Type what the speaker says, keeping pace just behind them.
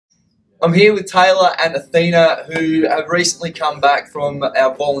I'm here with Taylor and Athena, who have recently come back from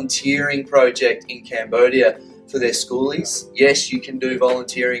our volunteering project in Cambodia for their schoolies. Yes, you can do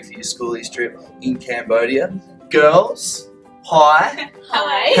volunteering for your schoolies trip in Cambodia. Girls, hi.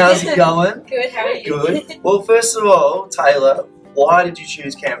 Hi. How's it going? Good, how are you? Good. Well, first of all, Taylor, why did you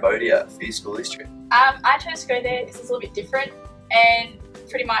choose Cambodia for your schoolies trip? I chose to go there because it's a little bit different, and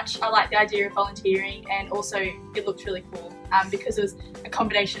pretty much I like the idea of volunteering, and also it looked really cool because it was a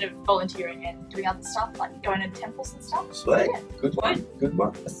combination of volunteering and doing other stuff like going to temples and stuff. Sweet. Yeah. Good one. Good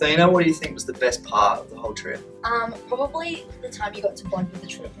one. Athena, what do you think was the best part of the whole trip? Probably the time you got to bond with the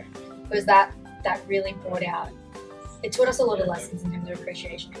children, because that really brought out, it taught us a lot of lessons in terms of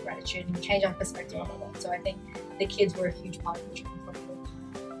appreciation and gratitude, and changed our perspective on a lot. So I think the kids were a huge part of the trip.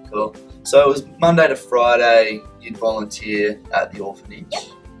 Cool. So it was Monday to Friday, you'd volunteer at the orphanage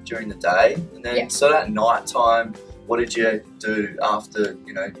during the day, and then so at night time, what did you do after,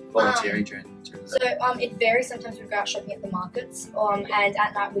 volunteering during the day? So it varies. Sometimes we'd go out shopping at the markets, and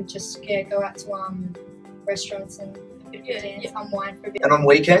at night we'd just go out to restaurants and dance, unwind for a bit. And on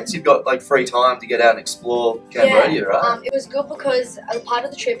weekends, you've got like free time to get out and explore Cambodia, right? It was good because as part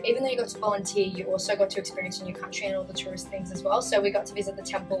of the trip, even though you got to volunteer, you also got to experience a new country and all the tourist things as well. So we got to visit the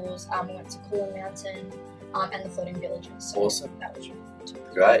temples, we went to Kulin Mountain, and the floating villages. So awesome. That was really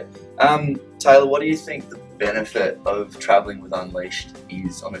good. Great. Taylor, what do you think the benefit of travelling with Unleashed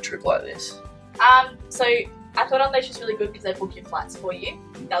is on a trip like this? So I thought Unleashed was really good because they book your flights for you.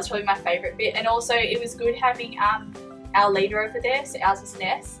 That was probably my favourite bit, and also it was good having our leader over there, so ours was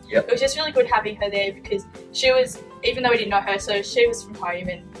Ness. Yep. It was just really good having her there because she was, even though we didn't know her, so she was from home,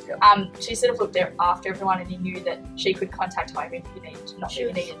 and she sort of looked after everyone, and he knew that she could contact home if you needed, not that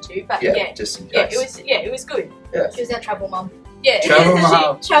you needed to, but just in case. It was good. Yeah. She was our travel mum. Yeah. Travel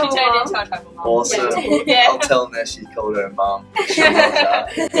mum. She turned into our travel mum. Awesome. Yeah. I'll tell Ness you called her mum.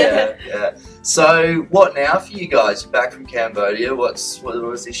 Yeah. So what now for you guys? You're back from Cambodia. What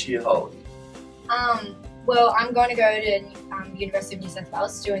does this year hold? Well, I'm going to go to University of New South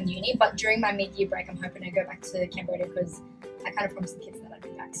Wales doing uni, but during my mid-year break, I'm hoping to go back to Cambodia because I kind of promised the kids that I'd be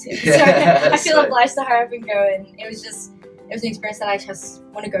back soon. Yeah, so I feel obliged to hurry up and go, and it was an experience that I just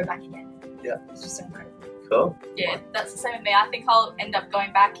want to go back again. Yeah. It's just so incredible. Cool. Yeah, that's the same with me. I think I'll end up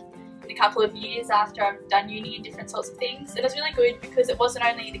going back in a couple of years after I've done uni and different sorts of things. It was really good because it wasn't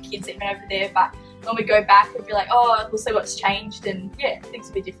only the kids that went over there, but when we go back, we'll be like, oh, we'll see what's changed, and things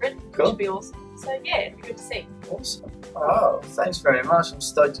will be different. Cool. Which will be awesome. So it'd be good to see. Awesome. Oh, thanks very much. I'm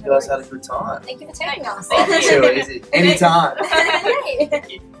stoked you guys had a good time. Thank you for taking us. Too easy. Anytime. Yay. Thank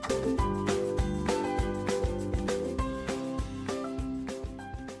you.